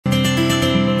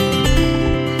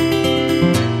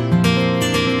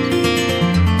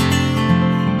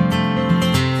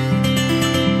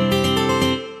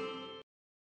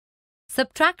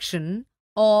subtraction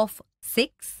of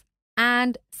 6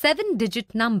 and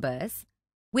 7-digit numbers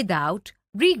without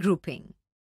regrouping.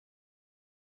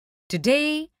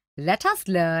 Today, let us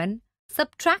learn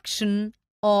subtraction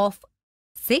of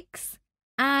 6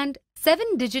 and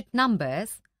 7-digit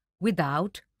numbers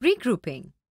without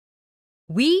regrouping.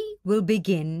 We will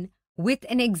begin with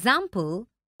an example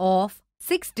of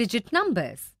 6-digit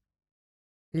numbers.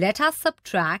 Let us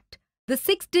subtract the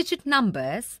 6-digit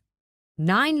numbers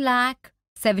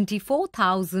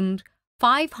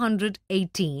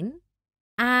 9,74,518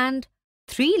 and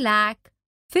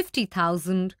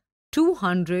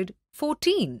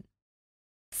 3,50,214.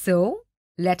 So,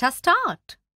 let us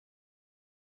start.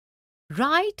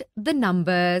 Write the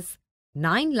numbers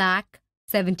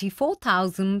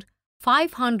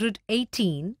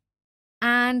 9,74,518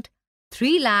 and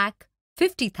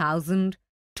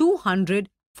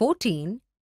 3,50,214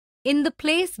 in the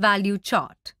place value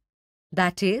chart,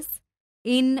 that is,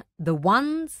 in the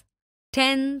ones,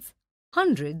 tens,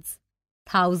 hundreds,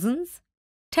 thousands,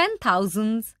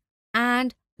 10,000s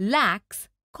and lakhs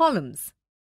columns.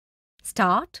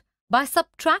 Start by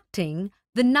subtracting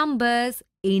the numbers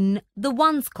in the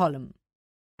ones column,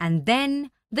 and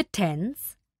then the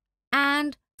tens,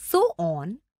 and so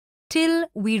on till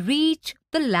we reach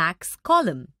the lakhs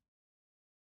column.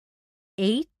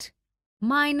 8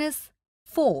 minus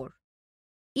 4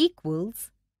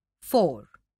 equals 4.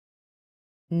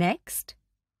 Next,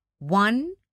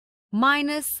 1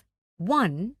 minus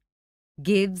 1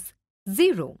 gives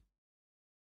 0.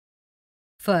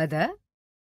 Further,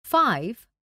 5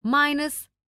 minus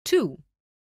 2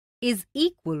 is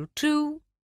equal to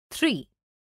 3.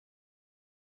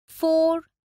 4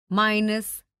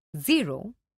 minus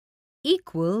 0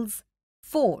 equals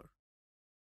 4.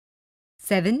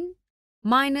 7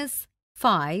 minus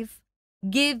 5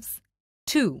 gives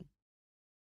 2.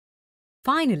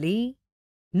 Finally,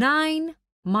 9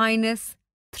 minus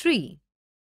 3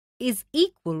 is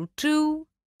equal to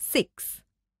 6.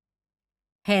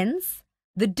 Hence,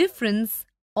 the difference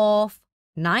of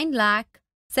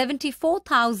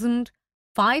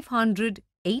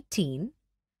 9,74,518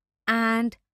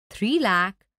 and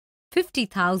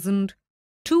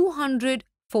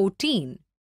 3,50,214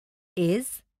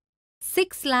 is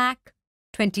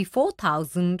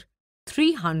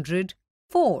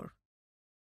 6,24,304.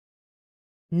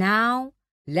 Now,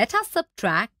 let us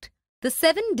subtract the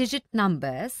 7-digit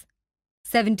numbers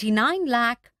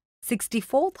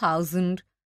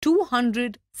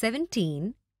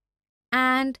 79,64,217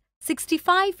 and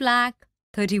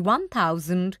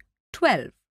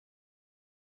 65,31,012.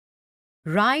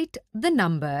 Write the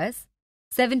numbers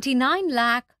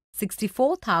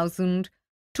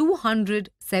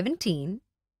 79,64,217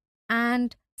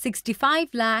 and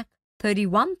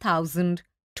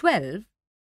 65,31,012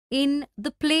 in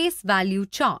the place value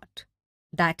chart,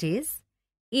 that is,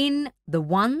 in the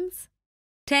ones,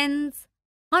 tens,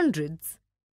 hundreds,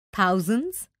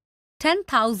 thousands,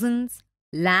 10,000s,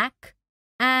 lakh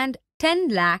and 10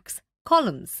 lakhs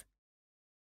columns.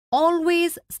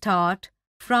 Always start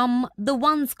from the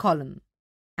ones column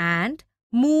and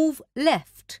move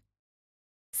left.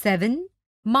 7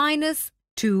 minus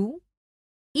 2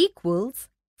 equals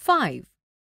 5.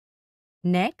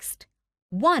 Next,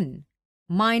 1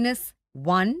 minus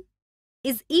 1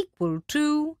 is equal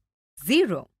to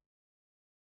 0.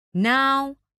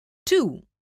 Now, 2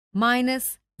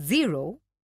 minus 0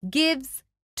 gives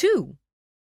 2.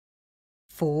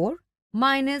 4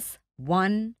 minus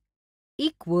 1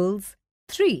 equals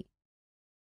 3.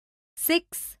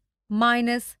 6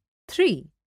 minus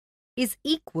 3 is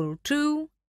equal to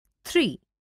 3.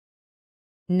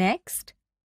 Next,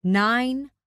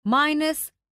 9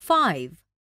 minus 5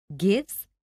 gives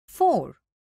 4.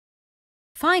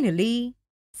 Finally,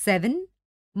 7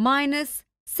 minus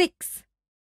 6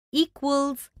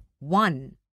 equals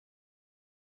 1.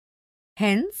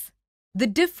 Hence, the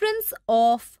difference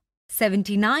of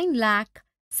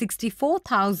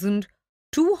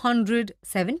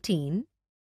 79,64,217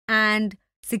 and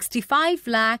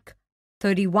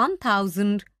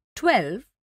 65,31,012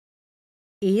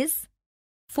 is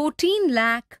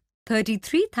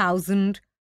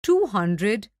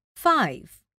 14,33,205.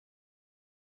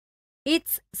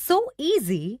 It's so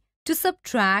easy to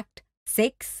subtract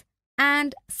 6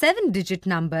 and 7-digit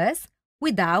numbers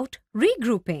without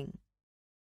regrouping.